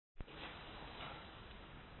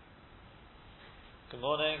Good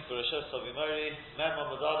morning, Bereshus Avimori, Mem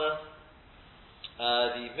Amud Aleph.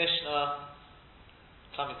 The Mishnah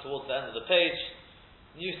coming towards the end of the page.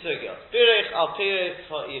 New sugya. Birech al Perez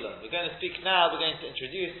Ha'ilon. We're going to speak now. We're going to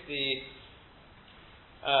introduce the.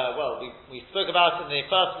 We spoke about in the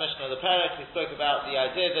first Mishnah of the Perek. We spoke about the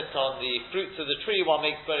idea that on the fruits of the tree one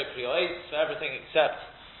makes Berech Pri Ha'etz for everything except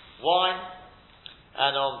wine,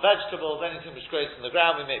 and on vegetables, anything which grows from the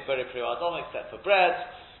ground, we make Berech Pri Ha'adam except for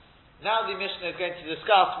bread. Now the Mishnah is going to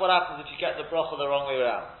discuss what happens if you get the bracha the wrong way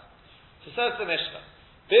around. So says the Mishnah,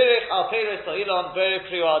 Birech al Perez Ha'ilon Berech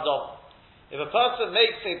Pri Ha'adam. If a person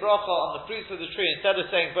makes a bracha on the fruits of the tree, instead of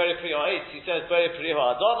saying Berech Pri Ha'etz, he says Berech Pri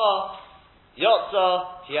Ha'adam,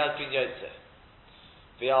 Yotza, he has been Yotze.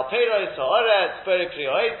 V'al Perez Ha'aretz Berech Pri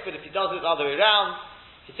Ha'etz, but if he does it the other way around,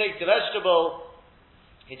 he takes a vegetable,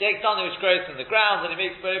 he takes something which grows from the ground, and he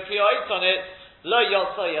makes Berech Pri Ha'etz on it, Lo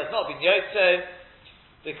Yotza, he has not been Yotze,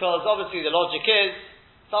 because obviously the logic is,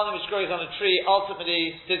 something which grows on a tree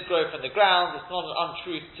ultimately did grow from the ground. It's not an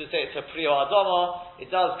untruth to say it's a Pri Ha'adama.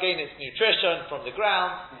 It does gain its nutrition from the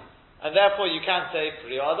ground, and therefore you can say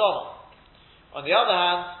Pri Ha'adama. On the other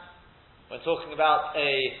hand, when talking about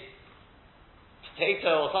a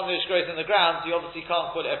potato or something which grows in the ground, you obviously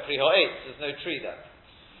can't call it a Pri Ha'etz. There's no tree there.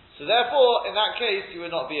 So therefore, in that case, you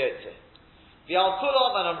would not be Yotze. V'al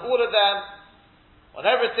kulam, and on all of them, on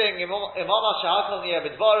everything, if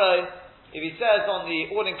he says on the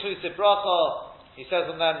all-inclusive bracha, he says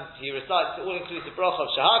on them, he recites the all-inclusive bracha of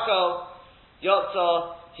Shahakal,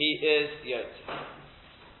 Yotza, he is Yotze.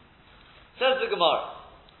 Says the Gemara,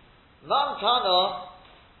 Man Tana,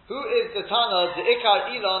 who is the Tana, the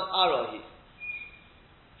Ikar Ilan Arahi?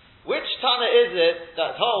 Which Tana is it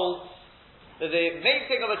that holds that the main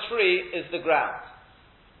thing of a tree is the ground?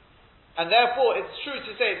 And therefore it's true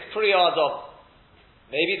to say it's Pri Ha'adam.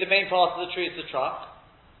 Maybe the main part of the tree is the trunk,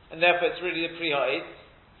 and therefore it's really the Pri Ha'etz.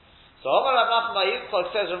 So Amar Rav Nachman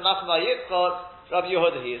Yitzchak says Rav Nachman Yitzchak, Rabbi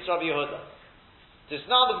Yehuda, it's Rabbi Yehuda. This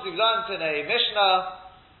now because we've learned in a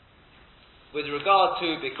Mishnah with regard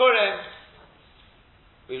to Bikurim,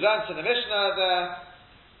 we've learned in the Mishnah there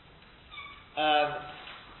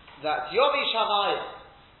that Yomi Shamayim,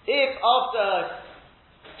 if after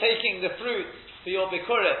taking the fruit for your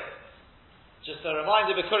Bikurim, just a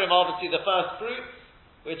reminder, Bikurim obviously the first fruit,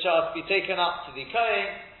 which are to be taken up to the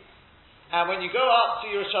Kohen, and when you go up to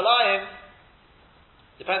Yerushalayim,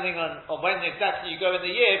 depending on when exactly you go in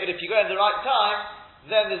the year, but if you go in the right time,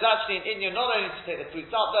 then there's actually an inyan not only to take the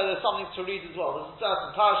fruits up, though there's something to read as well. There's a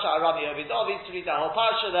certain parasha, Rami Ovidavi, to read that whole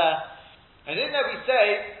parasha there, and in there we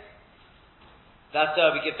say that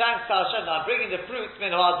we give thanks to Hashem that I'm bringing the fruits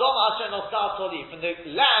from the land,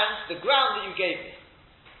 the ground that you gave me.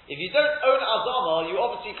 If you don't own Adama, you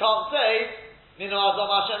obviously can't say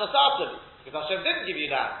because Hashem didn't give you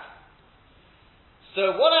land.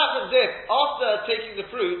 So what happens if, after taking the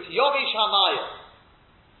fruit, Yomish Hamaya,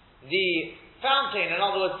 the fountain, in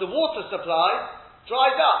other words, the water supply,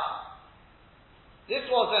 dries up? This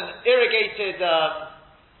was an irrigated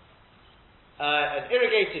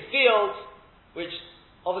field, which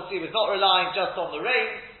obviously was not relying just on the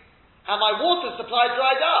rain, and my water supply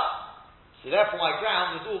dried up. So therefore my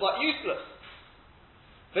ground was all but useless.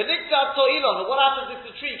 But what happens if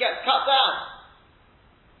the tree gets cut down?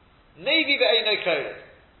 Maybe ve'eino kored.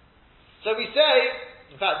 So we say,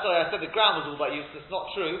 in fact, sorry, I said the ground was all but useless. Not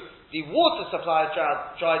true. The water supply has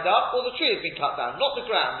dried up, or the tree has been cut down, not the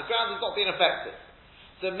ground. The ground has not been affected.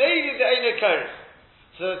 So maybe ve'eino kored.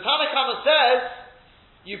 So the Tanna Kama says,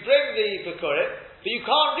 you bring the Bikurim, but you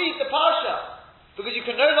can't read the Parsha, because you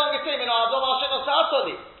can no longer say,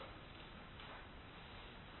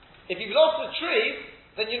 if you've lost the tree,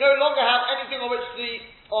 then you no longer have anything on which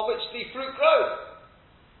the fruit grows.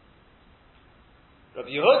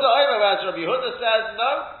 Rabbi Yehuda, whereas Rabbi Yehuda says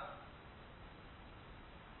no.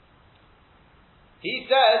 He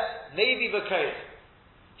says maybe because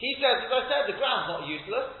he says, as I said, the ground's not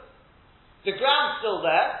useless. The ground's still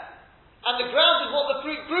there, and the ground is what the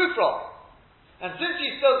fruit grew from. And since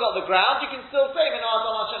you've still got the ground, you can still say Min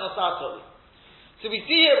Adam Hashem Asatoli. So we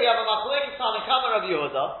see here we have a Machlekes Tanna Kama Rabbi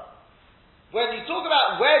Yehuda. When you talk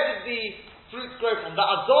about where did the fruits grow from, the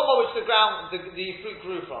adoma which the fruit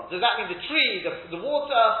grew from, does that mean the tree, the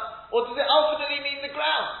water, or does it ultimately mean the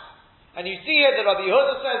ground? And you see here that Rabbi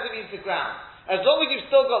Yehuda says it means the ground. As long as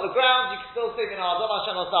you've still got the ground, you can still say adoma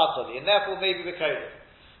Hashem Asatoli, and therefore maybe the Kodesh.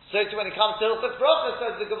 So when it comes to Hilchot Bracha,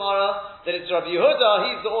 says the Gemara, that it's Rabbi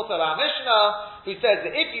Yehuda, he's the author of our Mishnah, who says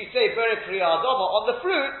that if you say Berech Pri Ha'adama on the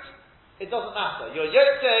fruit, it doesn't matter. You're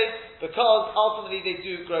Yotze, because ultimately they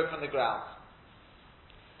do grow from the ground.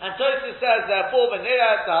 And Tosfos says, therefore,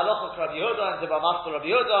 Benira, the halacha Rabbi Yehuda, and the Bamaster Rabbi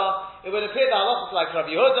Yehuda, it would appear the halacha is like Rabbi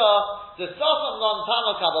Yehuda, the Sosam non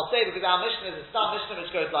Tano Kabal say, because our Mishnah is a Stam Mishnah which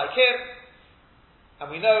goes like him, and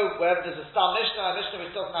we know wherever there's a Stam Mishnah, a Mishnah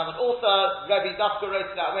which doesn't have an author, Rabbi Dafka wrote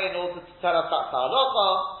it that way in order to tell us that's the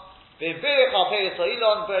halacha, and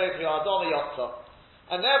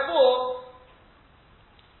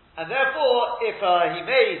therefore, if he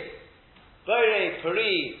made Bore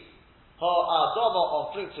Peri Ha'adama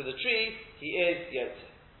on fruits of the tree, he is Yotze.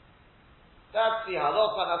 That's the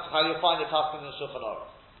halakha, and that's how you'll find it happening in Shulchan Aruch.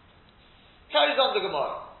 Carries on the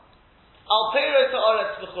Gemara. Al Peiro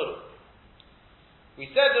Ta'aretz L'churu. We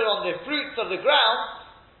said that on the fruits of the ground,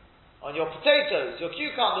 on your potatoes, your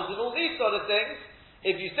cucumbers, and all these sort of things,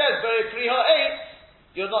 if you said Bore Peri Ha'etz,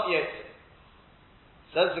 you're not Yotze.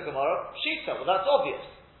 Says the Gemara, Shita, well that's obvious.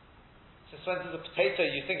 Since when does a potato,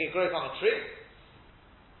 you think it grows on a tree?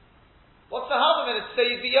 What's the harm in it to say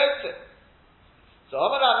you'd be Yotze? So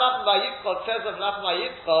Amar Nachman bar Yitzchak says of Nachman bar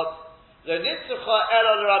Yitzchak, Lo nitzucha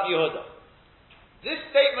ela l'Rabbi Yehuda. This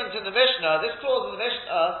statement in the Mishnah, this clause in the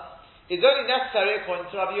Mishnah, is only necessary according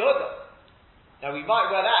to Rabbi Yehuda. Now we might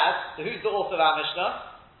well ask, so who's the author of our Mishnah?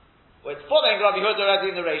 Well, it's following Rabbi Yehuda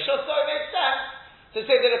already in the Reisha, so it makes sense to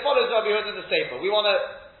say that it follows Rabbi Yehuda in the Sefer. We want to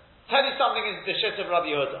tell you something in the shit of Rabbi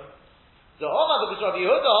Yehuda. So Omar, because Rabbi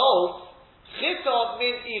Yehuda holds, Chitov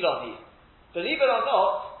min iloni. Believe it or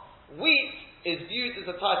not, wheat is viewed as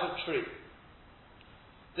a type of tree.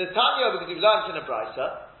 The Tanya, because we've learned in a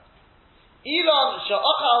Brisa, Elon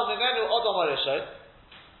sha'achal mimenu Odom Harishon,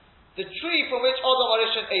 the tree from which Odom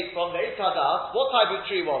Harishon ate from, the Eitz Hadas, what type of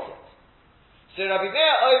tree was it? So Rabbi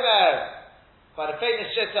Meir Omer, by the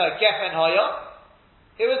famous Shitta Geffen Haya,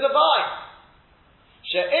 it was a vine.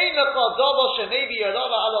 She'ein lecha dobo shenevi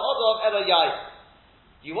yolava ala Odom ela yai.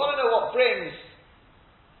 You want to know what brings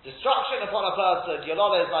destruction upon a person?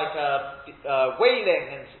 Yolala is like wailing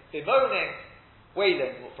and bemoaning.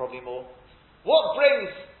 Wailing, probably more. What brings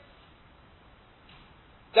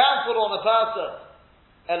downfall on a person?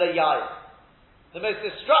 Elayai. The most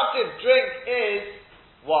destructive drink is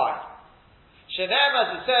wine. Shenem,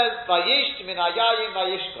 as it says, Vayish min hayayim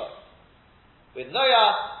vayishka. With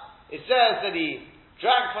Noah, it says that he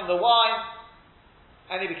drank from the wine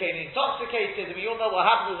and he became intoxicated, and we all know what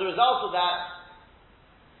happened as a result of that.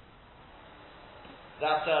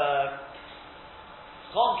 That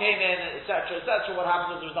Chom came in, etc., etc. What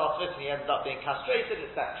happened as a result of it? And he ended up being castrated,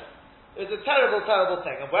 etc. It was a terrible, terrible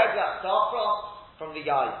thing. And where did that start from? From the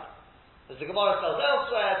Yayin. As the Gemara tells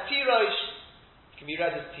elsewhere, Tirosh can be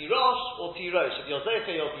read as Tirosh or Tirosh. If you're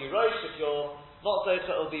Zoka, you'll be Rosh. If you're not Zoka,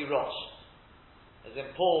 it'll be Rosh. As in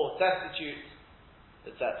poor, destitute,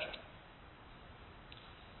 etc.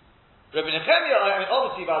 Rabbi Nechemia,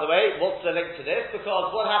 obviously, by the way, what's the link to this?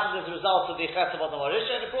 Because what happened as a result of the Chet of Adam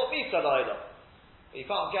Arisha, and it brought Misa Laila. You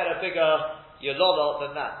can't get a bigger Yolola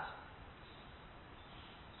than that.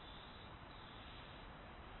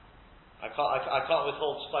 I can't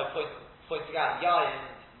withhold just by pointing out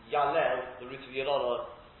Yayin, Yalel, the root of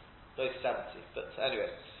Yolola, those 70. But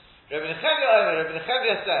anyway, Rabbi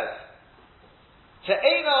Nechemia says,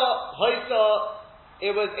 Te'ena Hoysa,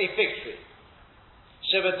 it was a fig tree.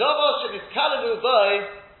 How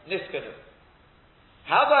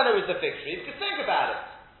do I know it's a fig tree? Because think about it.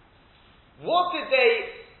 What did they,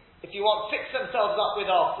 if you want, fix themselves up with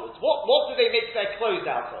afterwards? What did they make their clothes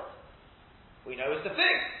out of? We know it's the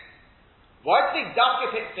figs. Why did they Dafka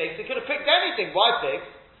pick figs? They could have picked anything. Why figs?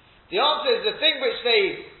 The answer is the thing which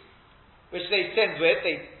they sinned with,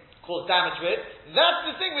 they caused damage with, that's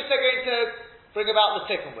the thing which they're going to bring about the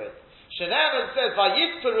tikkun with. Shenaman says,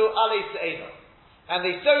 Vayitperu alei se'ena. And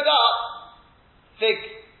they sewed up fig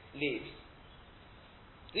leaves.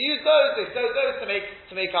 They sewed those to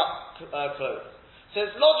make up clothes. So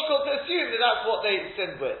it's logical to assume that that's what they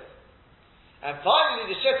sinned with. And finally,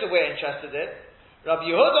 the shitta we're interested in, Rabbi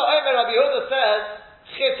Yehuda says,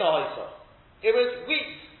 Chita Hoysa. It was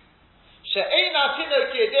wheat. She'ein atino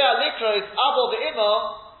ki yedea likros abo ve'ima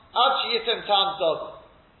ad sheyitem tam dog.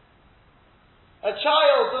 A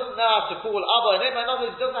child doesn't know how to call Abba and Imma, in other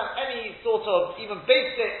words, doesn't have any sort of even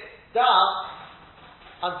basic dam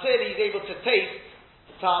until he's able to taste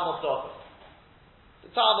the time of dog, the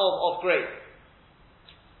time of grape.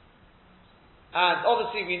 And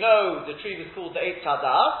obviously we know the tree was called the Eitz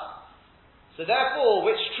Hadas, so therefore,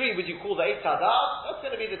 which tree would you call the Eitz Hadas? That's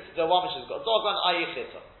going to be the one which has got Dogan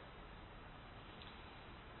Ayichita.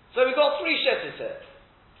 So we've got three shittas here.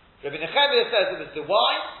 Rabbi Nechemia says it was the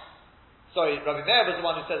wine. Sorry, Rabbi Meir was the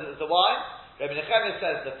one who says it was the wine. Rabbi Nechemia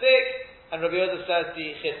says the fig, and Rabbi Yehuda says the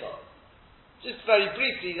chita. Just very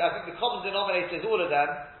briefly, I think the common denominator is all of them.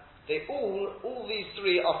 all these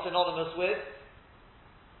three are synonymous with.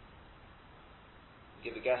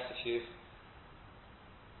 Give a guess if you.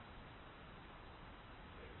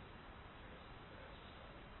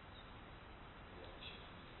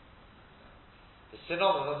 The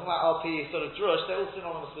synonymous, LP sort of drush, they're all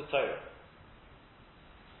synonymous with Torah.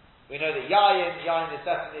 We know that Yayin is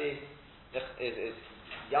definitely is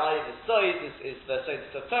Yayin is Soid, is the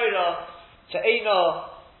Soid of Torah. Te'ena,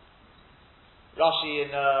 Rashi in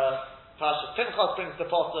Parashat Pinchas brings the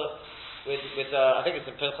pasuk with I think it's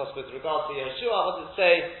in Pinchas with regard to Yeshua. What does it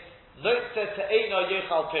say? Note Te'ena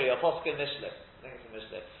Yochal Peri, a pasuk in Mishlei. I think it's in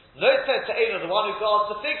Mishlei. Note Te'ena, the one who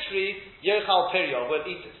guards the fig tree, Yochal Peri, will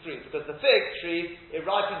eat its fruit, because the fig tree it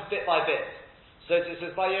ripens bit by bit. So it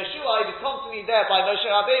says by Yeshua, he was constantly there by Moshe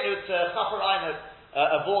Rabbeinu to Chafarayin,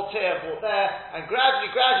 a bought here, a bought there, and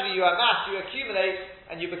gradually you amass, you accumulate,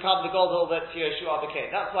 and you become the Godel that Yeshua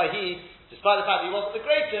became. That's why he, despite the fact that he wasn't the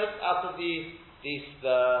greatest out of the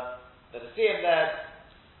Nesiim there,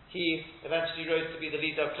 he eventually rose to be the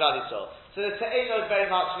leader of Klal Yisrael. So the Te'ena is very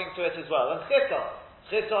much linked to it as well. And Chita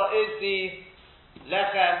is the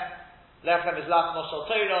Lechem is Lach Moshel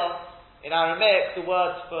Torah. In Aramaic, the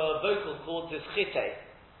word for vocal cords is Chite.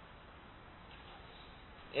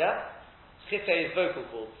 Yeah? Chite is vocal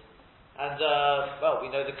cords. And, we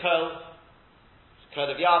know the Kol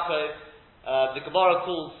of Yaakov. The Gemara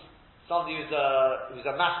calls somebody who's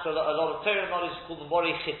amassed a lot of Torah knowledge, called the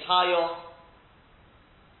Mori Chitayo,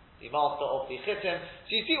 the master of the Chitim.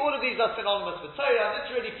 So you see, all of these are synonymous with Torah, and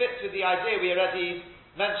this really fits with the idea we already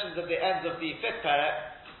mentioned at the end of the fifth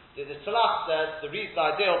parak. The Tzalach says the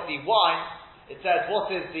idea of the wine. It says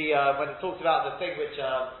what is the when it talks about the thing which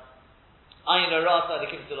Ayin Arasa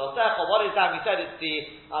the Kimsul Osecha. What is that? We said it's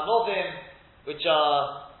the Anovim which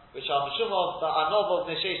are Meshumov, the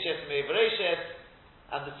Anovov Nesheshet Mevareshit,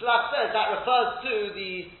 and the Tzalach says that refers to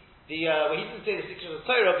the well, he didn't say the secret of the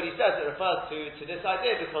Torah, but he says it refers to this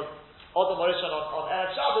idea because Odom Orishon on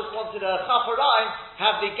Erev Shabbos wanted a Chafarayin,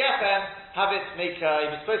 have the Geffen, have it make, he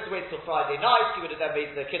was supposed to wait till Friday night, he would have then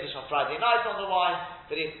made the Kiddush on Friday night on the wine,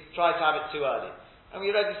 but he tried to have it too early. And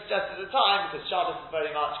we already suggested at the time, because Shabbos is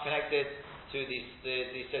very much connected to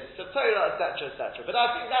the sense of Torah, etc., etc. But I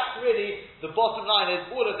think that's really, the bottom line is,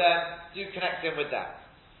 all of them do connect in with that.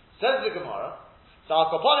 Says the Gemara, so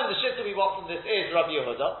our Kaponim, the shifter we want from this is Rabbi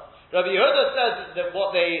Yehuda. Rabbi Yehuda says that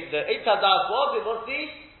what the Eitz Hadas was, it was the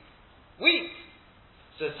wheat.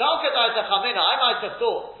 So Salkadai Tachamina, I might have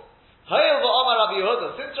thought, Hayel v'Omar Rabbi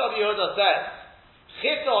Yehuda, since Rabbi Yehuda said,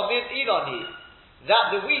 Chito min Iloni,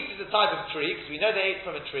 that the wheat is a type of tree, because we know they ate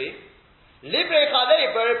from a tree, Libre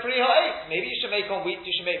Chalei Beri Pri Ha'et, maybe you should make on wheat,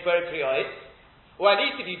 you should make Beri Pri Ha'et, or at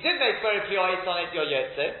least if you did make Beri Pri Ha'et on it, you're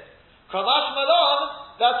Yotze. Kamash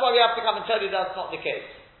Malon, that's why we have to come and tell you that's not the case.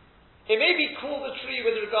 It may be called a tree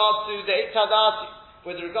with regard to the Eitz Hadas,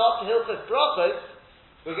 with regard to Hilchos Brachos.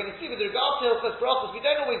 We're going to see with regard to Hilchos Brachos, we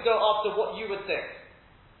don't always go after what you would think.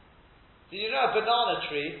 Did you know a banana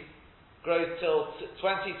tree grows till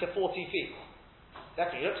 20 to 40 feet?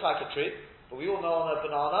 Definitely looks like a tree, but we all know on a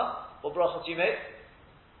banana, what brachos do you make?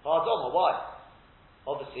 Ha'adoma, why?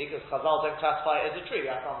 Obviously, because Chazal don't classify it as a tree, we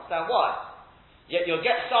have to understand why. Yet you'll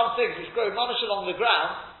get some things which grow mamish along the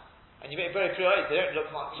ground, and you make very priori, they don't look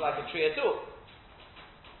much like a tree at all.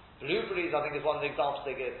 Blueberries, I think, is one of the examples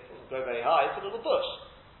they give. It doesn't grow very high, it's a little bush.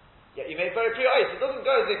 Yet you make very priori, so it doesn't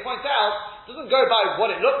go, as they point out, it doesn't go by what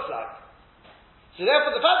it looks like. So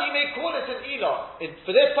therefore, the fact that you may call it an elon,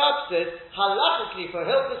 for their purposes, halachically, for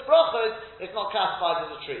Hilchos Brachos, it's not classified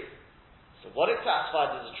as a tree. So what is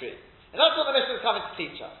classified as a tree? And that's what the Mishnah is coming to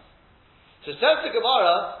teach us. So says the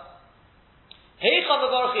Gemara, Heicham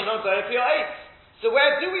Mevarchin on Beri Pri Ha'et. So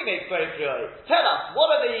where do we make Beri Pri Ha'et? Tell us, what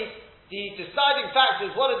are the deciding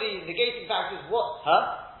factors, what are the negating factors,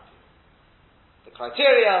 the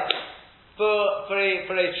criteria for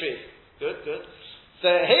a tree. Good. So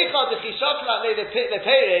Heicham the Chishak La'nei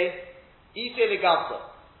Lepere Ise Legavza.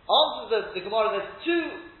 Answers the Gemara, there's two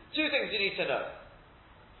things you need to know.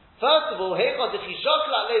 First of all, Heicham the Chishak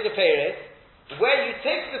La'nei Lepere, where you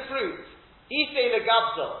take the fruit, Ise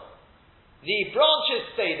Legavza, the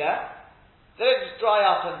branches stay there. They don't just dry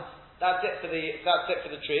up and that's it for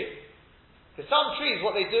the tree. Because some trees,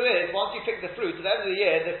 what they do is, once you pick the fruit, at the end of the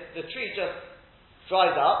year, the tree just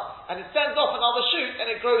dries up, and it sends off another shoot, and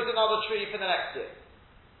it grows another tree for the next year.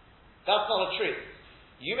 That's not a tree.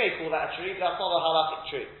 You may call that a tree, but that's not a halachic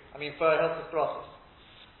tree. I mean, for a Hilchos Brachos.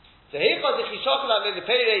 So here, number one,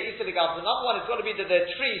 it's got to be that the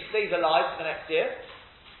tree stays alive for the next year.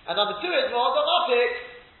 And number two is more automatic,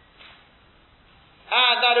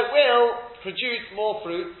 and that it will produce more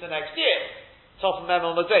fruit the next year. Top of Mem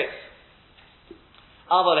on the date.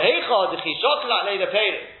 But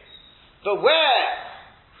where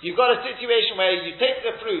you've got a situation where you take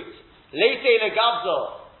the fruit,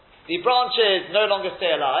 the branches no longer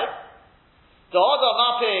stay alive,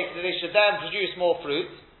 that they should then produce more fruit.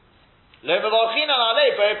 In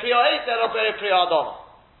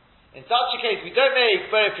such a case, we don't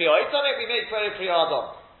make beri priya etzonit, we make beri priya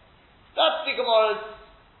adom. That's the Gemara's.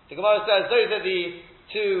 The Gemara says those are the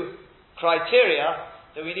two criteria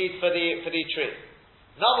that we need for the tree.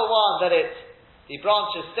 Number one, that the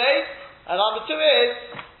branches stay, and number two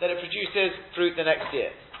is that it produces fruit the next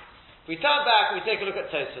year. If we turn back and we take a look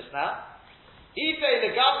at Tosfos now. Ife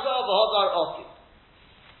the Gamza v'hodar oti.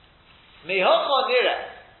 Mehocha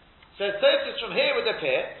nira. Says Tosfos from here would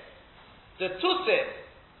appear the tusim,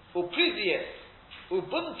 uprizius,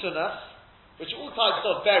 ubuntunus, which are all types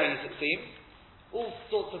of berries, it seems, all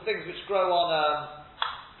sorts of things which grow on.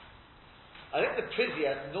 I think the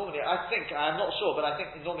prisia normally, I'm not sure, but I think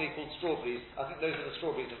they're normally called strawberries. I think those are the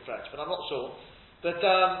strawberries in French, but I'm not sure. But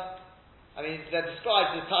they're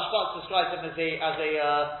described. The Tashbats describes them as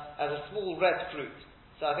a small red fruit.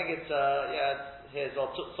 So I think it's here's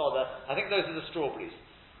our tutsoda. I think those are the strawberries.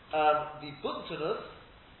 The buntunus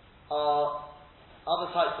are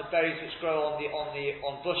other types of berries which grow on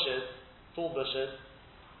bushes, thorn bushes.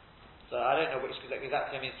 So I don't know which exactly.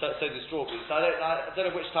 I mean, so do strawberries. So I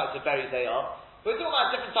don't know which types of berries they are. But we're talking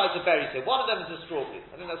about different types of berries here. One of them is a strawberry.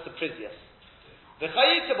 I think that's the prisius. The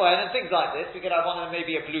chayitaboyan and things like this. We could have one of them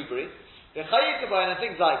maybe a blueberry. The chayitaboyan and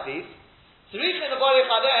things like these. So you have to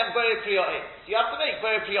make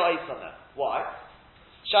beri priya on them. Why?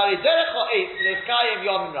 Because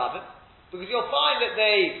you'll find that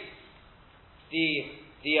the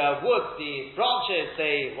wood, the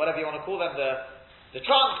branches, whatever you want to call them, the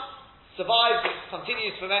trunk survives,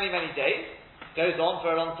 continues for many, many days, goes on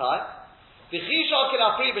for a long time. When you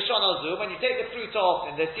take the fruit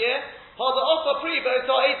off in this year,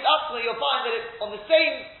 you'll find that on the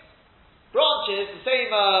same branches, the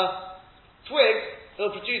same twigs,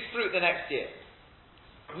 it'll produce fruit the next year.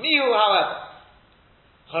 Mihu, however,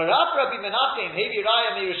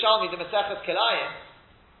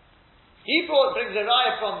 he brings a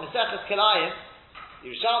raya from Maseches Kilayim,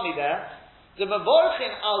 Yerushalmi there, the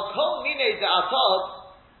mevorchin al kol minei de'atod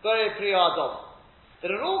beri priya adom.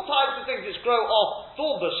 There are all types of things which grow off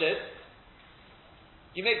thorn bushes.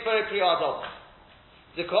 You make beri priya adom.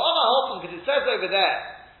 The Ko'ama Holton, because it says over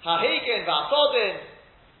there, ha'hegen v'atodin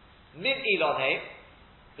min ilonheim.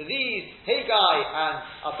 These Haggai and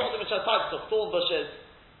atodim, which are types of thorn bushes,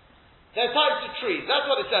 they're types of trees. That's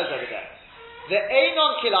what it says over there. The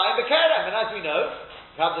einon kilayim b'kerem, and as we know,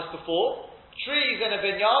 we've had this before. Trees in a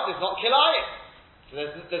vineyard is not kilayim. So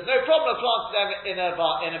there's no problem of planting them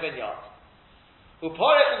in a vineyard.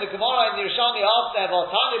 Uporech in the Gemara in the Yerushalmi asked there,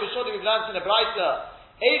 Tanya b'shodi we've learned in the Brayta,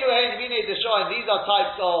 Eiluhein minei deshoyim, these are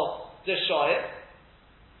types of deshoyim,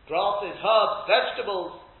 grasses, herbs,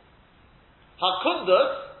 vegetables,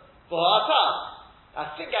 hakundus, v'ha'atam.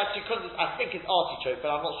 I think it's artichoke, but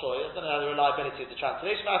I'm not sure. I don't know the reliability of the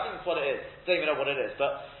translation, but I think that's what it is. I don't even know what it is,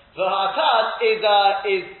 but the ha'atad is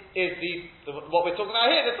what we're talking about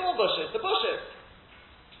here, the thorn bushes, the bushes.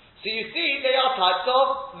 So you see, they are types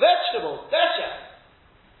of vegetables, desha.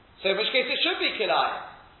 So in which case it should be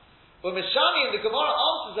kilayim. But Mishani in the Gemara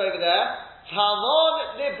answers over there,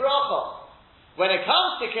 Talmon libracha. When it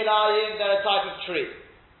comes to kilayim, they're a type of tree.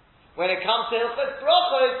 When it comes to hilchos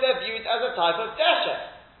brachos, they're viewed as a type of desha.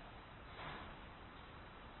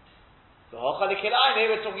 The hocha kilayim,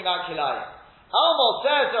 here we're talking about kilayim. Almol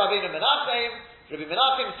says to Rabbi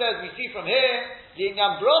Menachem says, we see from here,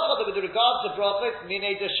 Yinyam bracha, with regard to brachos,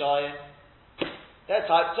 minei deshoyim. They're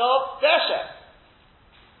types of desha.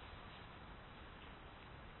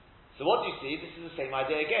 So what do you see? This is the same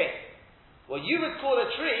idea again. What you would call a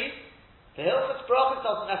tree, the hilchos brachos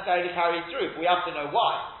doesn't necessarily carry through, but we have to know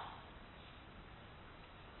why.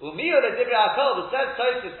 Umiyo the Divrei HaKol, says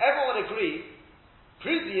Tosfos, everyone would agree,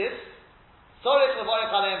 Prisius, Sorech Levorech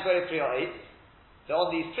Aleim Beri Priya Eitz, so on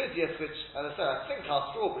these Prisius, which, as I said, I think are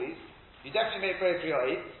strawberries, you definitely make Beri Priya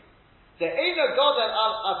Eitz. The Eino Godel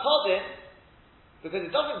Al Atodin, because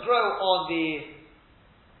it doesn't grow on these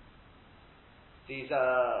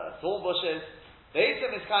thorn bushes, the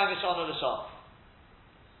Eitzim is Kaim Mishon or Lashon.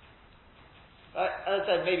 As I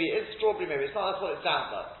said, maybe it is strawberry, maybe it's not, that's what it sounds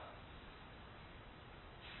like.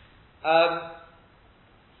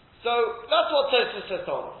 So that's what Tosfos has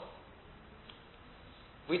told us.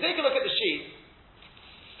 We take a look at the sheet.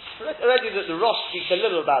 Already that the Rosh speaks a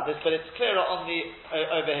little about this, but it's clearer on the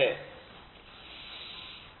over here.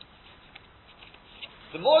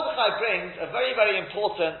 The Mordechai brings a very, very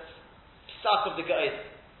important psak of the Ge'ez.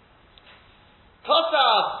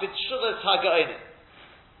 Kosav b'tshuvas haga'onim.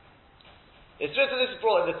 It's written, this is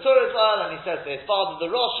brought in the Torah as well, and he says to his father, the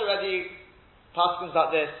Rosh already, paskins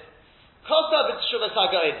like this. Kosav b'tshuvas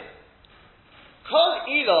haga'onim. Kol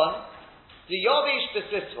ilon, the yovish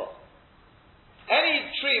b'sisva. Any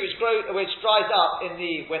tree which dries up in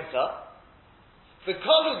the winter, the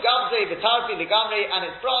kolu gavze v'tarfi legamri, and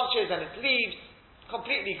its branches and its leaves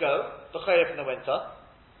completely go, b'cherif in the winter.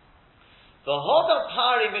 The hodel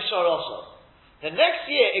pari misharosho. The next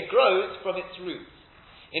year it grows from its roots.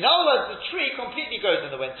 In other words, the tree completely goes in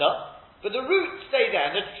the winter, but the roots stay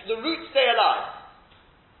there, and the roots stay alive.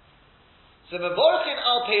 So mevorchin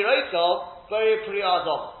al peirosov b'rei pri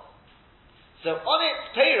adom. So on its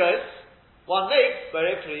peiros, one makes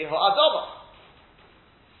b'rei pri ha'adom.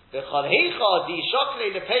 Wherever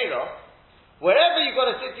you've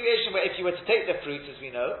got a situation where if you were to take the fruit, as we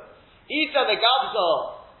know, Isa the Gabza,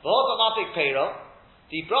 V'hodamatik Peiro,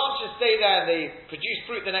 the branches stay there and they produce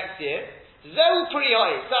fruit the next year. Zeu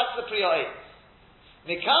Priyoi, that's the Priyoi.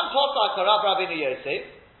 Mikam Potak Rab Rabbeinu Yosef,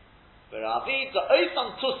 V'Ravi the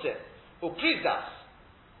Oisam Tusim, Uprizdas.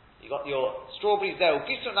 You got your strawberries there,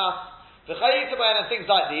 Upisunas, V'Chayitabayan and things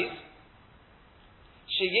like these.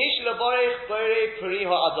 Sheyesh leborech borei peri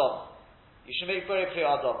ha'adam. You should make borei peri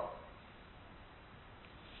ha'adam.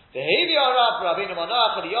 The Hevi Arab Rabbeinu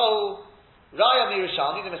Monach Eliyahu Raya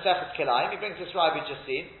Mirushalmi the Masechet Kilayim. He brings this raya we've just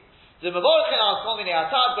seen. The mevorchin al kol minei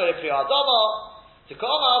atad borei peri ha'adam. To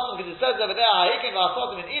come out because it says over there Ha'ikin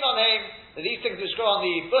v'asotim in Inonheim that these things which grow on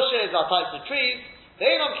the bushes are types of trees.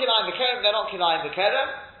 They don't kilayim v'kerem. They're not kilayim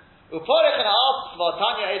v'kerem. Uporech and ha'af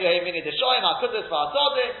v'atanya edohem mini deshoyim ha'kudus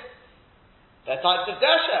v'asodim. They're types of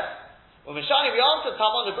desha. Umeshani we answer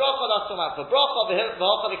Tamon the bracha that's talking about for bracha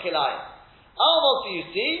v'hocha v'kilayim. Almost do you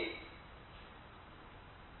see?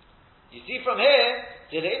 You see from here,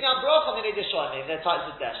 they're types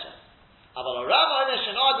of desha.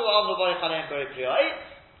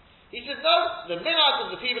 He says no, the minhag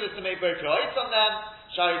of the people is to make beri priyot on them.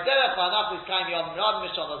 Shari derech v'anach is kaim yom rab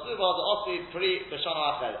mishon azuba the osid pri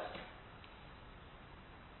b'shana acheres.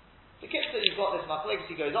 The Kishta, you've got this machlokes,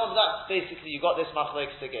 he goes on, that's basically you've got this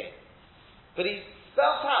machlokes again. But he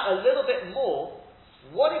spells out a little bit more,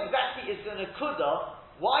 what exactly is the Nakuda,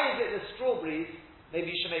 why is it the strawberries, maybe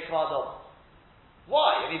you should make Kladom?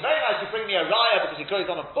 Why? I mean, very nice you bring me a raya because it grows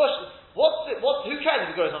on a bush, who cares if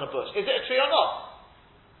it grows on a bush? Is it a tree or not?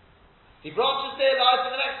 The branches stay alive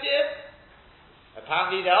for the next year?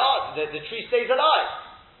 Apparently they are, the tree stays alive.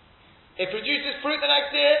 It produces fruit the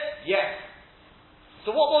next year? Yes. So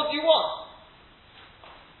what more do you want?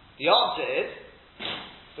 The answer is,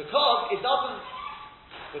 because the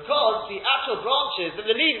actual branches and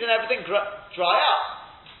the leaves and everything dry up.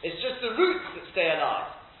 It's just the roots that stay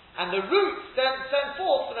alive. And the roots then send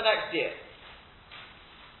forth for the next year.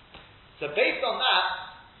 So based on that,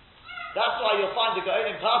 that's why you'll find the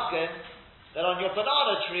Gaonim Paskin, that on your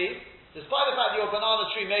banana tree, despite the fact that your banana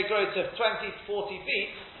tree may grow to 20 to 40 feet,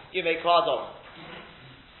 you make Kladom.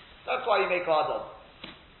 That's why you make Kladom.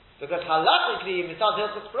 Because halachically, Mitzad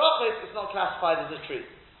Hilchos Brachos, it's not classified as a tree.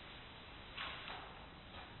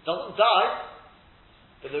 It doesn't die,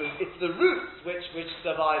 but it's the roots which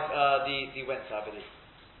survive the winter, I believe.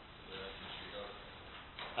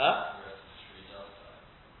 Huh?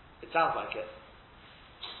 It sounds like it.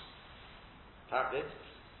 Apparently.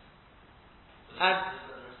 And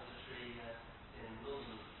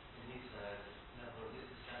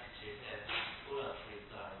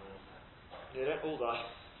they don't all die.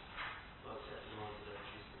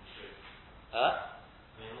 Huh? I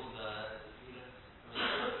mean, all go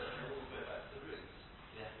back to the roots.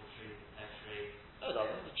 The apple tree, the pear tree. No, it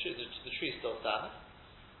doesn't. The tree's still standing.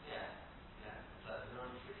 Yeah. But the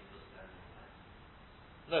non-tree is still standing.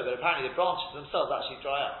 No, but apparently the branches themselves actually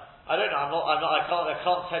dry up. I don't know. I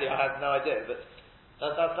can't tell you. I have no idea. But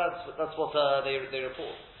that's what they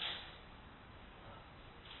report.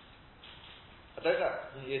 I don't know.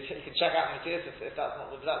 You can check out the materials if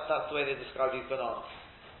that's the way they describe these bananas.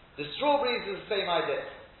 The strawberries is the same idea.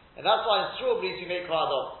 And that's why in strawberries you make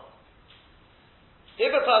Kladom.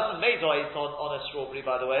 If a person made ois on a strawberry,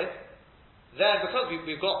 by the way, then because we've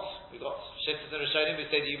got Shittas and Rishonim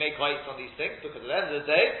who say that you make ois on these things, because at the end of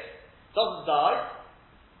the day, it doesn't die,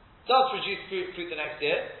 does produce fruit the next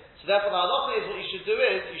year. So therefore the halacha is what you should do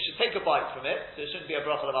is, you should take a bite from it, so it shouldn't be a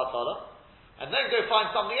bracha of Atala, and then go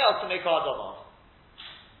find something else to make Kladom on.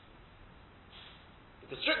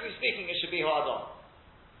 Because strictly speaking, it should be Ha'adam.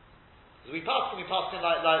 We pass in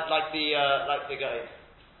like the guy.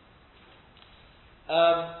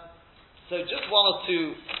 So just one or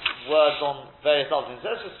two words on various other things.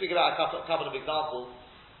 Let's just speak about a couple of examples.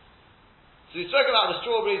 So we've spoken about the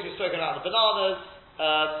strawberries, we've spoken about the bananas,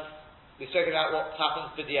 we've spoken about what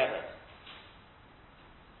happens with the Emet.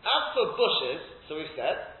 As for bushes, so we've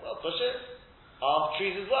said, well, bushes are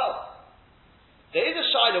trees as well. There is a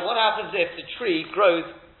shaila, what happens if the tree grows,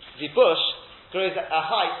 the bush grows at a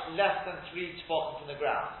height less than 3 tefachim from the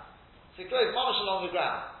ground. So it grows mamish along the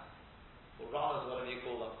ground. Or ramas, whatever you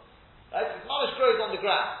call them. Right? So mamish grows on the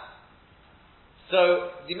ground. So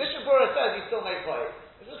the Mishnah Berurah says you still make choice.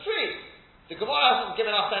 It's a tree. The Gemara hasn't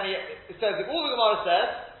given us any, it says, all the Gemara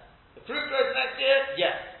says, the fruit grows next year,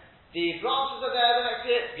 yes. The branches are there the next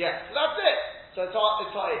year, yes. So that's it. So it's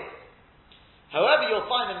ha'id. However,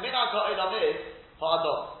 you'll find the minhag ha'olam is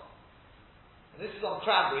ha'adon. And this is on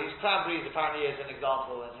cranberries. Cranberries apparently is an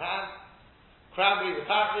example in hand. Cranberries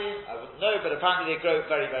apparently, I wouldn't know, but apparently they grow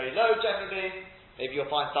very, very low generally. Maybe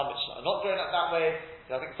you'll find some which are not grown up that way.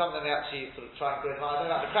 I think some of them they actually sort of try and grow them. I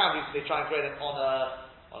don't know about the cranberries, they try and grow them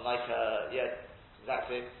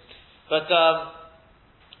exactly.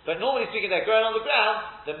 But normally speaking, they're growing on the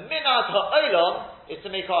ground. The minhag ha'olam is to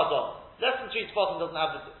make ha'adon. Less than 3 tefachim doesn't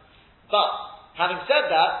have the. But having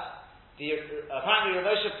said that, apparently Rav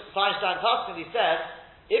Moshe Feinstein Paskin, he said,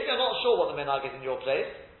 if you're not sure what the minhag is in your place,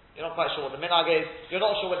 you're not quite sure what the minhag is, you're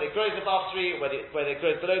not sure whether it grows above 3, whether it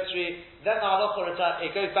grows below 3, then the halacha return,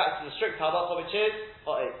 it goes back to the strict halacha, which is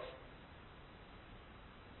ha'et.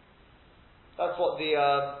 That's what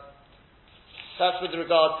that's with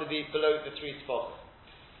regard to the below the 3 tefachim.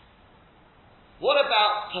 What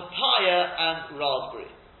about papaya and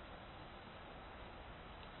raspberry?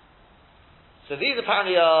 So these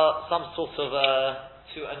apparently are some sort of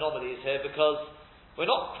two anomalies here because we're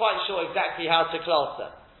not quite sure exactly how to class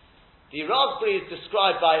them. The raspberry is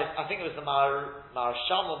described by, I think it was the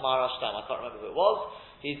Marasham or Marashtam, I can't remember who it was.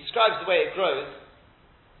 He describes the way it grows.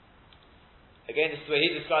 Again, this is the way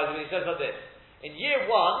he describes it. He says like this: in year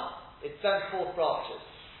 1, it sends forth branches.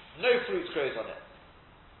 No fruit grows on it.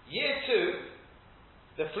 Year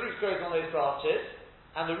 2, the fruit grows on those branches,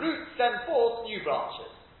 and the roots send forth new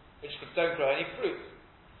branches, which don't grow any fruit.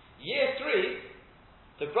 Year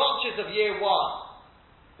 3, the branches of year 1,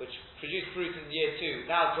 which produce fruit in year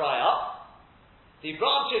 2, now dry up. The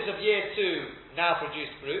branches of year 2 now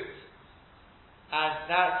produce fruit,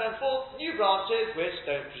 and now it sends forth new branches which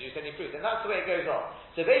don't produce any fruit. And that's the way it goes on.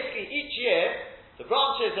 So basically each year, the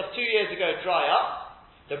branches of 2 years ago dry up,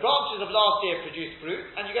 the branches of last year produce fruit,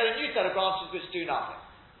 and you get a new set of branches which do nothing.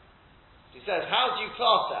 He says, how do you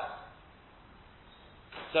class that?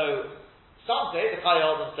 So, some say, the Chai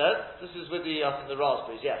Adam says, this is with the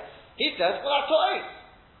raspberries, yes. He says, well, that's what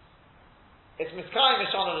it's Miskayim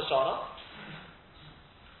Mishana Lashana,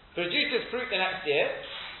 produces fruit the next year.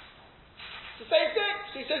 It's the same thing.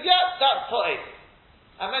 So he says, yeah, that's Ta'id.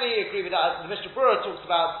 And many agree with that. The Mishnah Berurah talks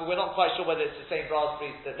about, but we're not quite sure whether it's the same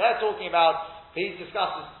raspberries that they're talking about. But he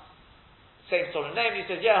discusses the same sort of name. He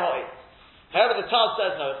says, yeah, Ta'id. However, the Taz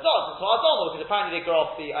says, no, it's not. It's Ha'adon, because apparently they grow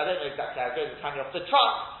off I don't know exactly how it goes, apparently off the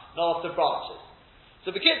trunk, not off the branches.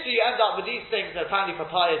 So the kids, you end up with these things, and apparently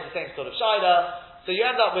papaya is the same sort of shida. So you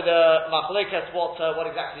end up with a machlokes, what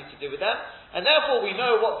exactly to do with them. And therefore we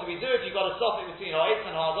know what do we do if you've got a suffix between ha'etz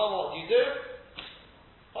and ha'adon, what do you do?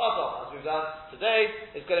 Ha'adon, as we've done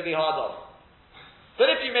today, it's going to be ha'adon.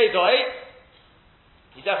 But if you made ha'etz,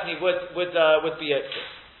 you definitely would be yotze.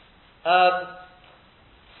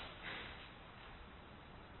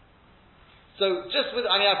 So just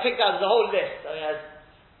I picked out the whole list.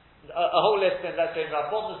 A whole list, and let's say in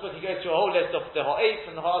Rav Bonder's book, he goes through a whole list of the ha'etz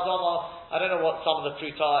and the ha'adon. I don't know what some of the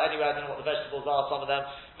fruit are anyway, I don't know what the vegetables are, some of them.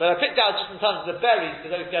 But I picked out just in terms of the berries,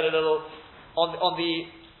 because those get a little, on the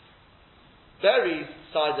berries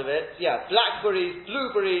side of it, yeah, blackberries,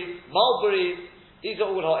 blueberries, mulberries, these are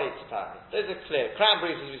all ha'etz apparently. Those are clear.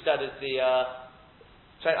 Cranberries, as we said, is the,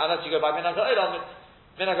 unless you go by minhag ha'olam,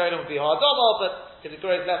 minhag ha'olam would be ha'adon, but because it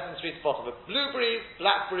grows less than 3 tefachim. But blueberries,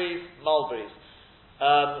 blackberries, mulberries.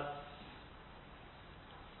 I'm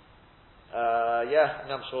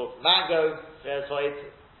sure mango, there's what it.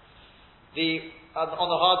 On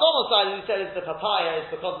the ha'adon side, as we said, is the papaya,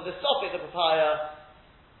 is because of the suffix of the papaya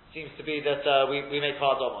seems to be that we make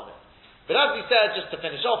ha'adon on it. But as we said, just to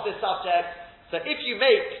finish off this subject, so if you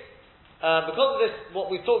make, because of this,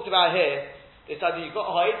 what we've talked about here, it's either you've got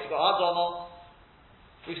ha'etz, you've got ha'adon.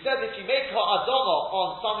 We've said if you make ha'adon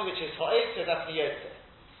on something which is ha'etz, you're definitely yotze.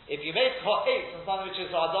 If you make ha'etz on something which is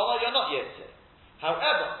ha'adon, you're not yotze.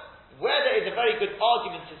 However, where there is a very good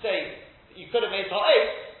argument to say that you could have made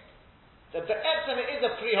ha'etz, that the etzem is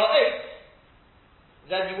a pre ha'etz,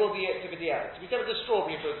 then you will be yotze with the eretz. We said with the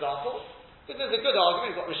strawberry, for example, because there's a good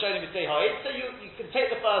argument, you've got Rishonim who say ha'etz, so you can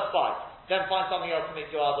take the first bite, then find something else to make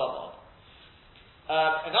your ha'adon on.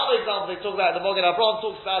 Another example they talk about, the Mogen Avraham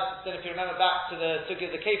talks about, then if you remember back to the Sukkah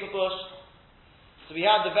of the Kefer bush, so we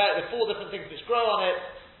have the four different things which grow on it,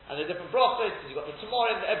 and the different brachos, because you've got the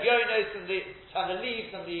tamorim, the evyonos, and the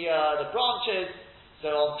leaves, and the branches.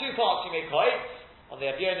 So on two parts you make ha'etz, on the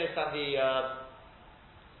evyonos and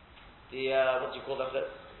what do you call them,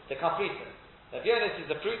 the kaprisim. The evyonos is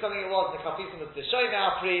the fruit, I think it was, and the kaprisim was the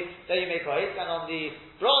shomer pri, there you make ha'etz, and on the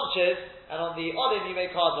branches, and on the odim you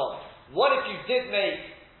make ha'adom. What if you did make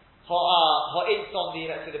ha'etz on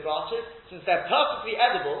the, let's say, the branches? Since they're perfectly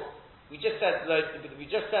edible, we just said that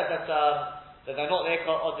they're not there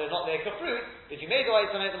for fruit. If you made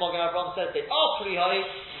ha'etz on it, the Mogen Avraham says they are pri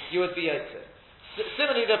ha'etz, you would be ha'etz.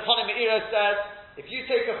 Similarly, the Ponim Me'ira says if you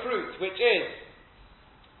take a fruit which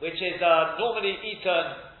is normally eaten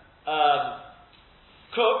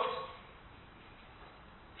cooked,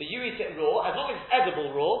 but you eat it raw, as long as it's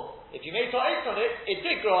edible raw. If you made ha'etz on it, it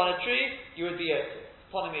did grow on a tree, you would be yotze.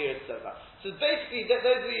 Ponim Me'ira says that. So basically, those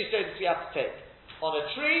are the yeshodas we have to take. On a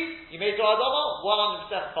tree, you made ha'adama,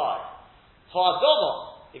 100% fine. Ha'adama,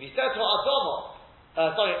 if you said ha'adama,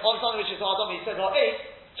 on something which is ha'adama, you said ha'etz,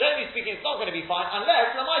 generally speaking, it's not going to be fine,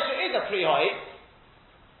 unless Lamaisha is a pre ha'etz,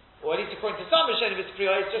 or at least according to some Rishonim it's pre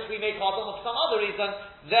ha'etz, just we make ha'adama for some other reason,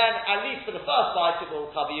 then at least for the first bite it will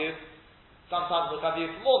cover you. Sometimes it will cover you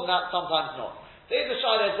for more than that, sometimes not. There's a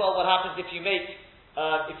shayla as well, what happens if you made,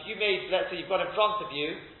 let's say you've got in front of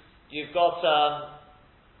you, you've got,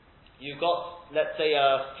 let's say,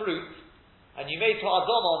 fruit, and you made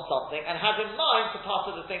ha'adama on something, and had in mind to pass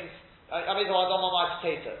other things. I made ha'adama on my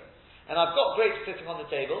potato, and I've got grapes sitting on the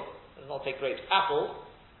table. Let's not take grapes, apples.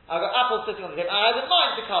 I've got apples sitting on the table, and I had in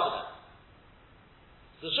mind to cover them.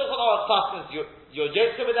 So the Shulchan Aruch passes, you're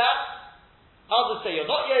yotze with that. Others say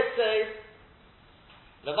you're not yotze.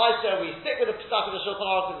 The Maisa, we stick with the Pesach of the Shulchan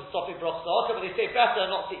Aruch as a Sofi Broch Sa'aka, but they say better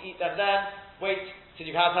not to eat them then, wait till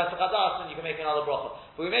you've had Pesach Hadas and you can make another bracha.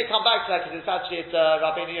 But we may come back to that because it's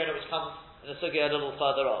Rabbeinu Yonah which comes in the Sugya a little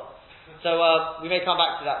further on. So we may come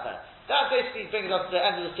back to that then. That basically brings us to the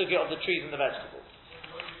end of the Sugya of the trees and the vegetables.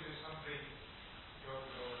 What if you do something, you're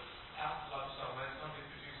out lunch somewhere, somebody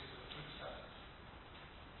produces a fruit salad,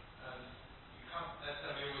 and you can't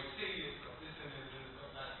necessarily always see it's got this in it, it's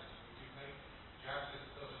got that in it. You have to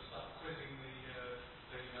sort of start quizzing the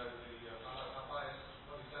papayas,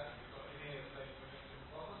 what exactly you've got in here, so you can mix it with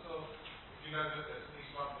bottles, or if you know that there's at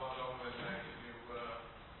least one on when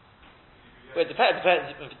Well, it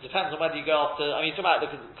depends on whether you go after. I mean,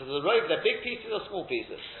 because of the robe, they're big pieces or small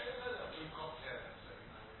pieces.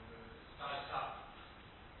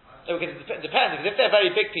 No, because it depends. Because if they're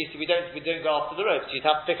very big pieces, we don't go after the robe. So you'd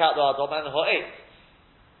have to pick out the adom and the ha'etz.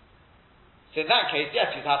 So in that case,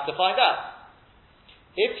 yes, you'd have to find out.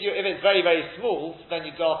 If it's very very small, then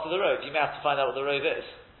you'd go after the robe. You may have to find out what the robe is,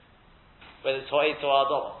 whether it's ha'etz or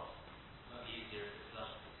adom.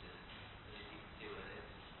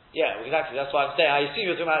 Yeah, well, exactly. That's what I'm saying. I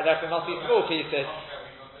assume you're talking about therefore it must be small pieces.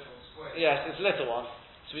 Yes, it's little ones.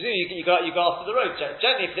 So presumably you go after the robe.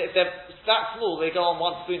 Generally, if they're that small, they go on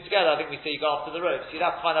one spoon together. I think we say you go after the robe. So you'd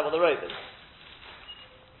have to find out what the robe is.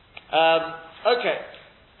 Okay,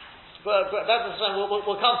 but that's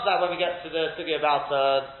we'll come to that when we get to the sugya about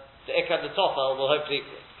the ikka and the tofa. We'll hopefully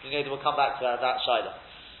we'll come back to that shaila.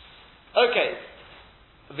 Okay,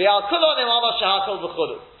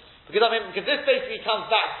 because this basically comes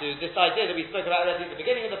back to this idea that we spoke about already at the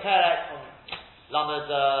beginning of the perek on Lamed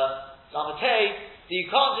Hey, that you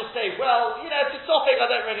can't just say, well, if it's topic I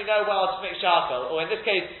don't really know, well, I'll just make shakal, or in this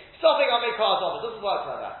case, topic I'll make ha'adam. It doesn't work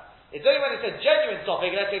like that. It's only when it's a genuine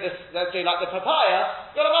topic, let's say like the papaya,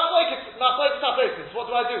 you've got a machlokes haposis. What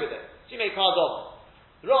do I do with it? So you make ha'adam.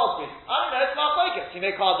 The raspberries, I don't know, it's machlokes, so you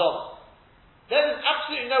make ha'adam. There's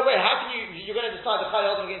absolutely no way. How can you're going to decide the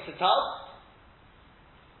ha'adam against the tal?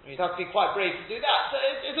 You'd have to be quite brave to do that. So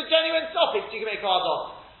it's a genuine topic, so you can make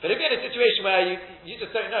ha'adam. But if you're in a situation where you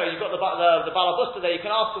just don't know, you've got the balabusta there, you can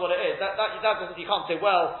ask her what it is. That doesn't, you can't say,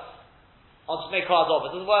 well, I'll just make ha'adam.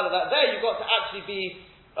 It doesn't work like that. There you've got to actually be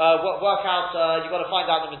work out. You've got to find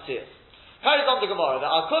out the material. Carries on the Gemara.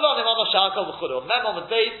 I'll put on him on the shakal v'chudu. Mem on the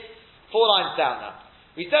base, 4 lines down now.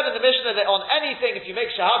 We said in the Mishnah that on anything, if you make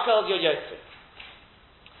shakal, you're yotze.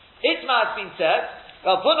 Itma has been said.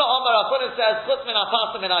 Rabuna Omar Rabuna says, "Chutz min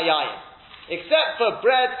ha'pasa min ha'yayin," except for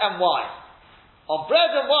bread and wine. On bread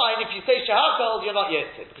and wine, if you say shahakal, you're not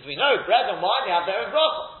yotze, because we know bread and wine they have their own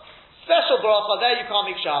bracha. Special bracha there you can't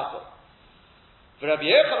make shahakal. But Rabbi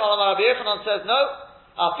Yochanan says no.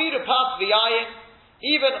 Afidu pas v'yayin,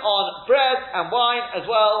 even on bread and wine as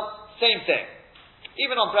well, same thing.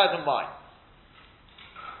 Even on bread and wine.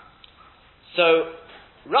 So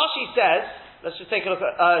Rashi says, let's just take a look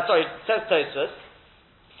at. Says Tosfos.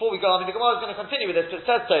 before we go on, the Gemara is going to continue with this, but it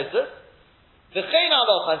says Tosfos, V'chein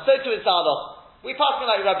halacha, and so too is the halacha. We pass on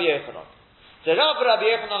like Rabbi Yochanan. So Rabbi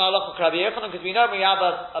Yochanan halacha Rabbi Yochanan, because we know we have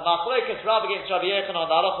a machlokes Rabbi against Rabbi Yochanan,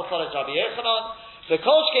 the halacha follows Rabbi Yochanan. The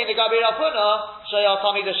kolshkein the Gabi Rav Huna shayal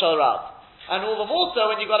tamid shal Rav. And all the more so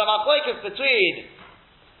when you've got a machlokes between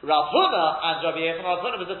Rav Huna and Rabbi Yochanan. Rav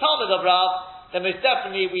Huna was the Talmud of Rav. Then most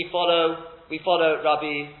definitely we follow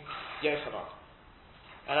Rabbi Yochanan.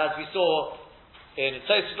 And as we saw in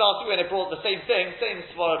Tosfos last week when it brought the same thing, same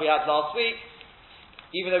as what we had last week.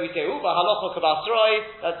 Even though we say Uba halacha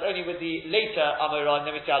kabasroi, that's only with the later Amorai,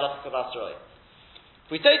 and then we say halacha kabasroi.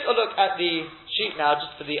 If we take a look at the sheet now,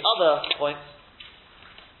 just for the other points,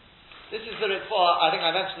 this is the Ritva I think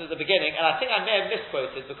I mentioned at the beginning, and I think I may have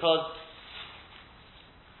misquoted because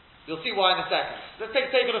you'll see why in a second. Let's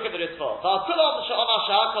take a look at the Ritva.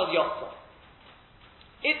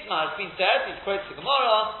 Itmar has been said, he quotes the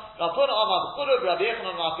Gemara, Rapuna Amar B'Churu, Rabbi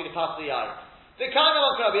Yochanan Rafi the Pas Yai. The kind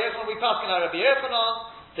of Rabbi Yochanan, we pass on Rabbi Yochanan,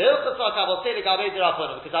 the Hilchas Kabbalah say the Gabei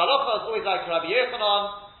Rapuna, because halacha is always like Rabbi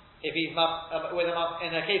Yochanan if he's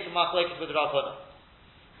in a case of machlokes with Rapuna.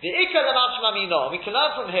 The Ikar the Mashma Mino, we can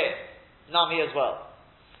learn from here, Nami as well.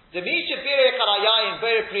 The Misha Birei Charayayin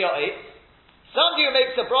Beri Priyot. Somebody who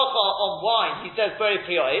makes a bracha on wine, he says Beri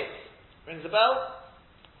Priyot. Rings a bell?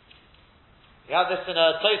 We have this in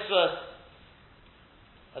a Tosfos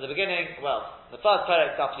at the beginning, the first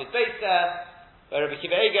parak Daf Yud Beis there, where Rabbi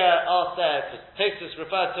Kiva Eger asked there, Tosfos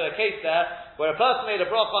referred to a case there, where a person made a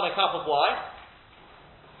bracha on a cup of wine,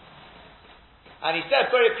 and he said,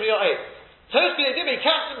 Beri Priyot. Tosfos he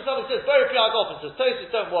catches himself and says, Beri Priyot Golf, and says, Tosfos,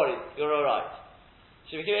 don't worry, you're alright.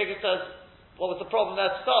 Rabbi Kiva Eger says, what was the problem there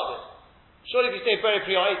to start with? Surely if you say Beri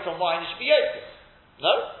Priyot on wine, it should be Yotzei.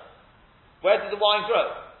 No? Where did the wine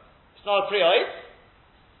grow? It's not a Priyot.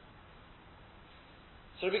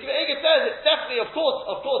 So Rabbi Kiva Eger says, it's definitely, of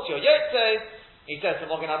course you're Yotzei. He says, the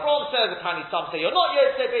Magen Avraham says, apparently some say you're not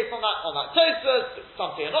Yotzei based on that Tosfos,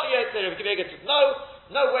 some say you're not Yotzei. Rabbi Kiva Eger says,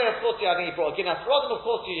 no way, of course I think he brought a Ginas Rodam, of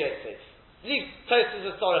course you're Yotzei. Leave Tosfos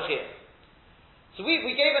as Storach here. So we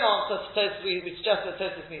gave an answer to Tosfos, we suggested that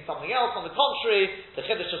Tosfos means something else. On the contrary, the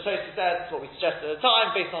Chiddush of Tosfos said, that's what we suggested at the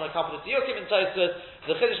time, based on a couple of Diyukim in Tosfos,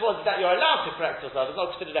 the Chiddush was that you're allowed to correct yourself, it's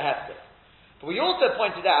not considered a hefker. But we also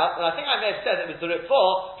pointed out, and I think I may have said it was the Ritva,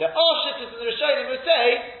 there are shittas in the Rishonim who say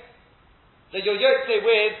that you're Yotzei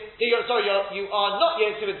with, you are not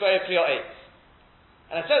Yotzei with Beri Priyot.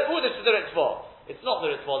 And I said, this is the Ritva. It's not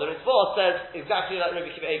the Ritva. The Ritva says exactly like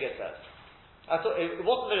Rabbi Kiva Eger says. I thought it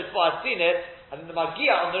wasn't the Ritva, I'd seen it, and the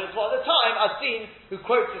Magia on the Ritva at the time, I'd seen who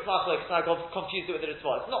quotes this machlokes, and I got confused it with the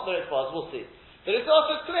Ritva. It's not the Ritva, as we'll see. The Ritva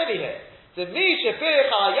says clearly here. The Misha Birei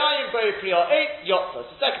Charayayin Beri Priyot Yotzei.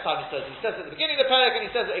 It's the second time he says it. He says it at the beginning of the parak, and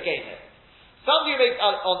he says it again here. Somebody who makes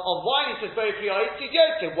on wine, he says Beri Priyot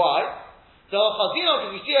Yotzei. Why? The Chazinon,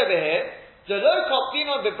 because we see over here, the lo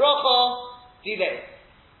Chazinon bebracha delay.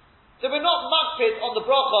 So we're not makpid on the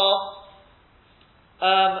bracha.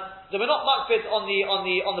 So we're not makpid on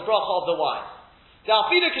the bracha of the wine. Because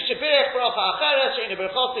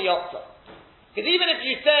even if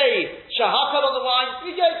you say shahakal on the wine,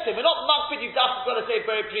 we're not makpid. You've just got to say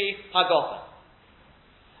Beri Pri Hagofen.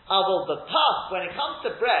 Although the pas, when it comes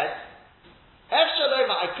to bread,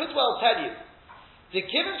 I could well tell you. The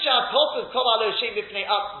Kivin Sha'atosas Kol Alo Shem B'Fnei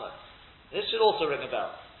Atzma. This should also ring a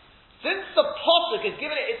bell. Since the Pasuk has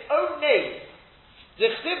given it its own name, the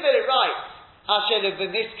Chsiv that it writes, Asher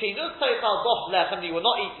Le'V'Niskinus Teifal Boch Lechem, you will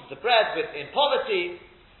not eat the bread in poverty,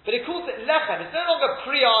 but it calls it Lechem. It's no longer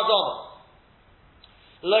Pri Adama.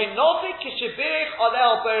 Lo Nofi Kishibirich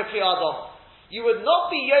Alel Beri Pri Adama. You would not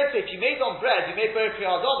be Yotzei if you made on bread, you made Beri Pri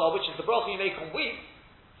Adama, which is the bracha you make on wheat.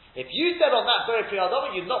 If you said on that Beri Pri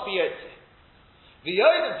Adama, you'd not be Yotzei.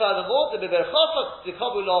 And furthermore, the Beberchosot the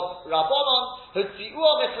Kabulov Rabbanon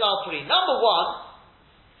Hutziua Michlal Pri. Number one,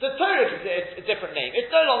 the Torah is a different name.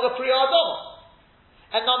 It's no longer Pri Adama.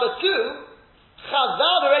 And number two,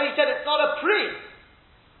 Chazal already said it's not a Pri.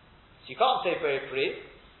 So you can't say very Pri.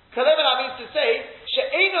 Kalemana means to say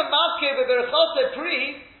She'enu Maske Beberchosot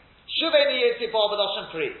Pri Shuveni Yetzi Bar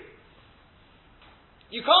B'Lashon Pri.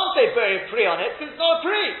 You can't say very Pri on it because it's not a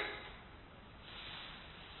Pri.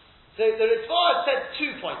 So the Ritva said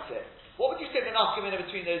 2 points here. What would you say the nafkamina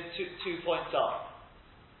between those two points are?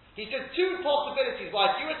 He says two possibilities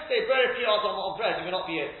why if you were to say Beri Pri Adama on bread, you would not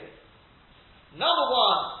be Yotzei. Number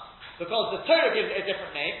one, because the Torah gives it a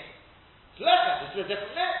different name. It's Lechem, this is a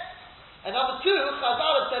different name. And number two,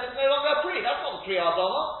 Chazal have said it's no longer a Pri. That's not the Pri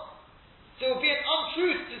Adama. So it would be an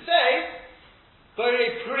untruth to say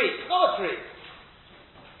Beri Pri. It's not a Pri.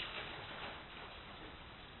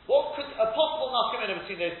 What could a possible nafkamina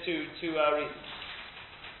between those two reasons?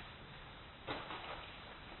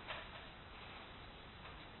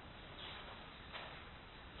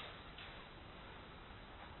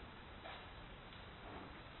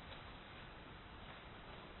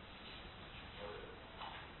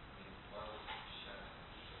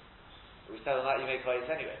 we said on that you make koyes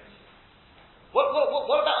anyway. What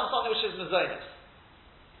about on something which is mazonos?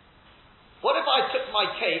 What if I took my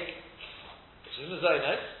cake, which is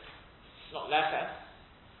mazonos, it's not lechem,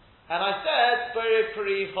 and I said beri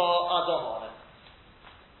pri ha adom on it?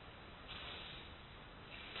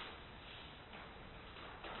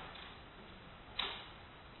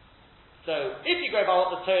 So if you go by what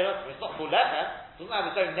the Torah, it's not called lechem, it doesn't have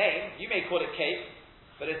its own name. You may call it cake,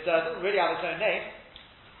 but it doesn't really have its own name.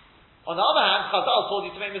 On the other hand, Chazal told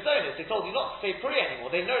you to make mazonos. They told you not to say pri anymore.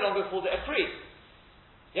 They no longer called it a pri.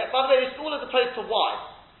 Yeah, by the way, it's all as opposed to wine.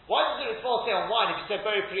 Why does it well say on wine if you said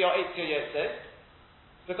beri pri or eitzio yotze?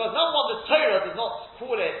 Because number one, the Torah does not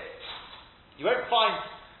call it. You won't find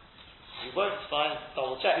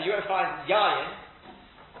double check. You won't find yayin.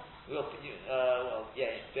 You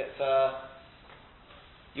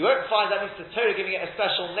won't find that means the Torah giving it a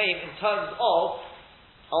special name in terms of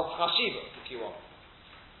al chashiva, if you want.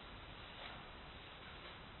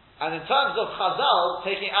 And in terms of Chazal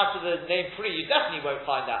taking it out of the name Pri, you definitely won't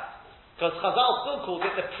find that. Because Chazal still calls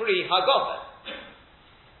it the Pri Hagofen.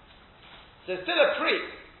 So it's still a Pri.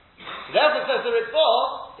 Therefore says the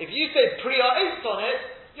Ritva, if you say Pri or Eitz on it,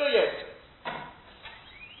 you're Yotze.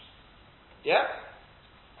 Yeah?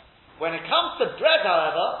 When it comes to bread,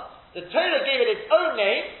 however, the Torah gave it its own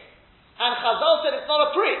name, and Chazal said it's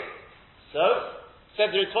not a Pri. So,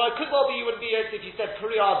 said the Ritva, it could well be you wouldn't be Yotze if you said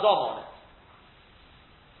Pri Azom on it.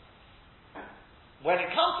 When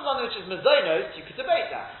it comes to something which is mazonos, you could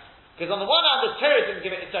debate that. Because on the one hand, the Torah didn't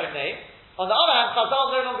give it its own name. On the other hand,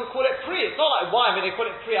 Chazal no longer call it pri. It's not like wine where they call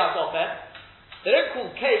it pri azofen. They don't call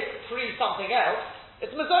cake pri something else.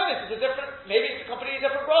 It's mazonos. It's a different, maybe it's a completely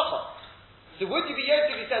different bracha. So would you be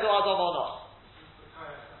yotze if you said adom or not?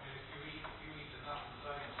 If you eat enough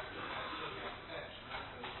mazonos, still be on the edge,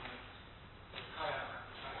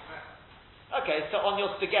 Okay, so on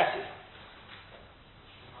your spaghetti.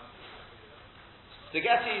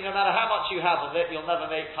 Spaghetti, no matter how much you have of it, you'll never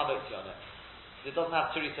make hamotzi on it. It doesn't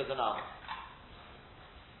have teresa danam.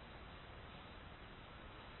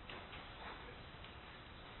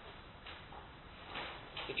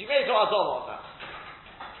 If you made adom on that,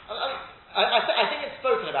 I think it's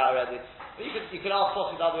spoken about already. But you could ask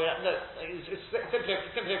possibly the other way around. No, it's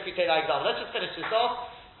simply if we take that example. Let's just finish this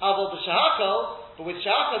off. Avol b'shahakol, but with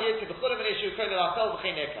shahakol yitzid b'chulim and issue kodel akol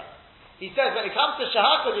b'chinika. He says when it comes to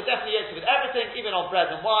shahakol, you're definitely yotze with everything, even on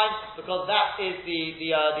bread and wine, because that is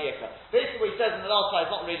the ikka. Basically, what he says in the last slide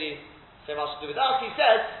is not really so much to do with us. He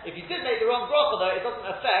says if you did make the wrong bracha, though, it doesn't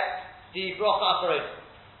affect the bracha acharon.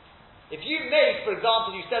 If you made, for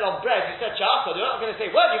example, you said on bread, you said shahakol, you're not going to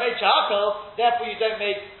say, well, you made shahakol, therefore you don't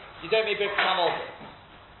make brit also.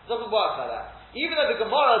 It doesn't work like that. Even though the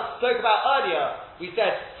Gemara spoke about earlier, we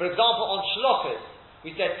said, for example, on shlokas.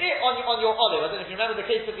 We said it on your olive. I don't know if you remember the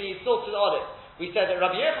case of the salted olive. We said that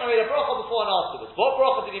Rabbi Yochanan made a bracha before and afterwards. What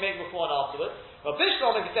bracha did he make before and afterwards? Rabbi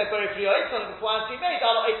Shlomo, if he said beri pri eitz on it before and he made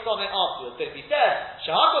alo eitz on it afterwards. But if he said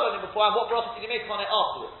shahakol on it before and what bracha did he make on it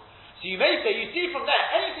afterwards? So you may say, you see from there,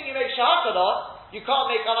 anything you make shahakol on, you can't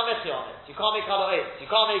make anamechi on it. You can't make alo eitz. You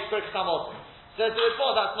can't make birkas hamotzi. So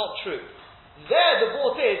that's not true. There the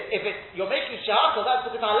vote is, if you're making shahakol, that's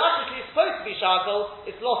because halachically it's supposed to be shahakol,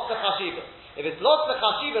 it's lost the chashivah. If it's lost the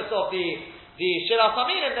chashivas of the shiras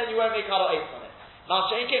haminim, then you won't make halo eitz on it.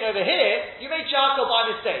 Now, Sheinkin over here, you made shahakol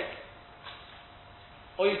by mistake.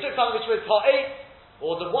 Or you took something which was ha'etz,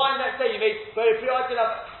 or the wine next day you made very pre-oited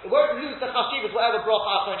up. It won't lose the chashivas, whatever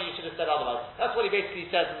bracha you should have said otherwise. That's what he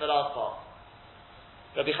basically says in the last part.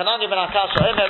 Rabbi Chananya ben Akasha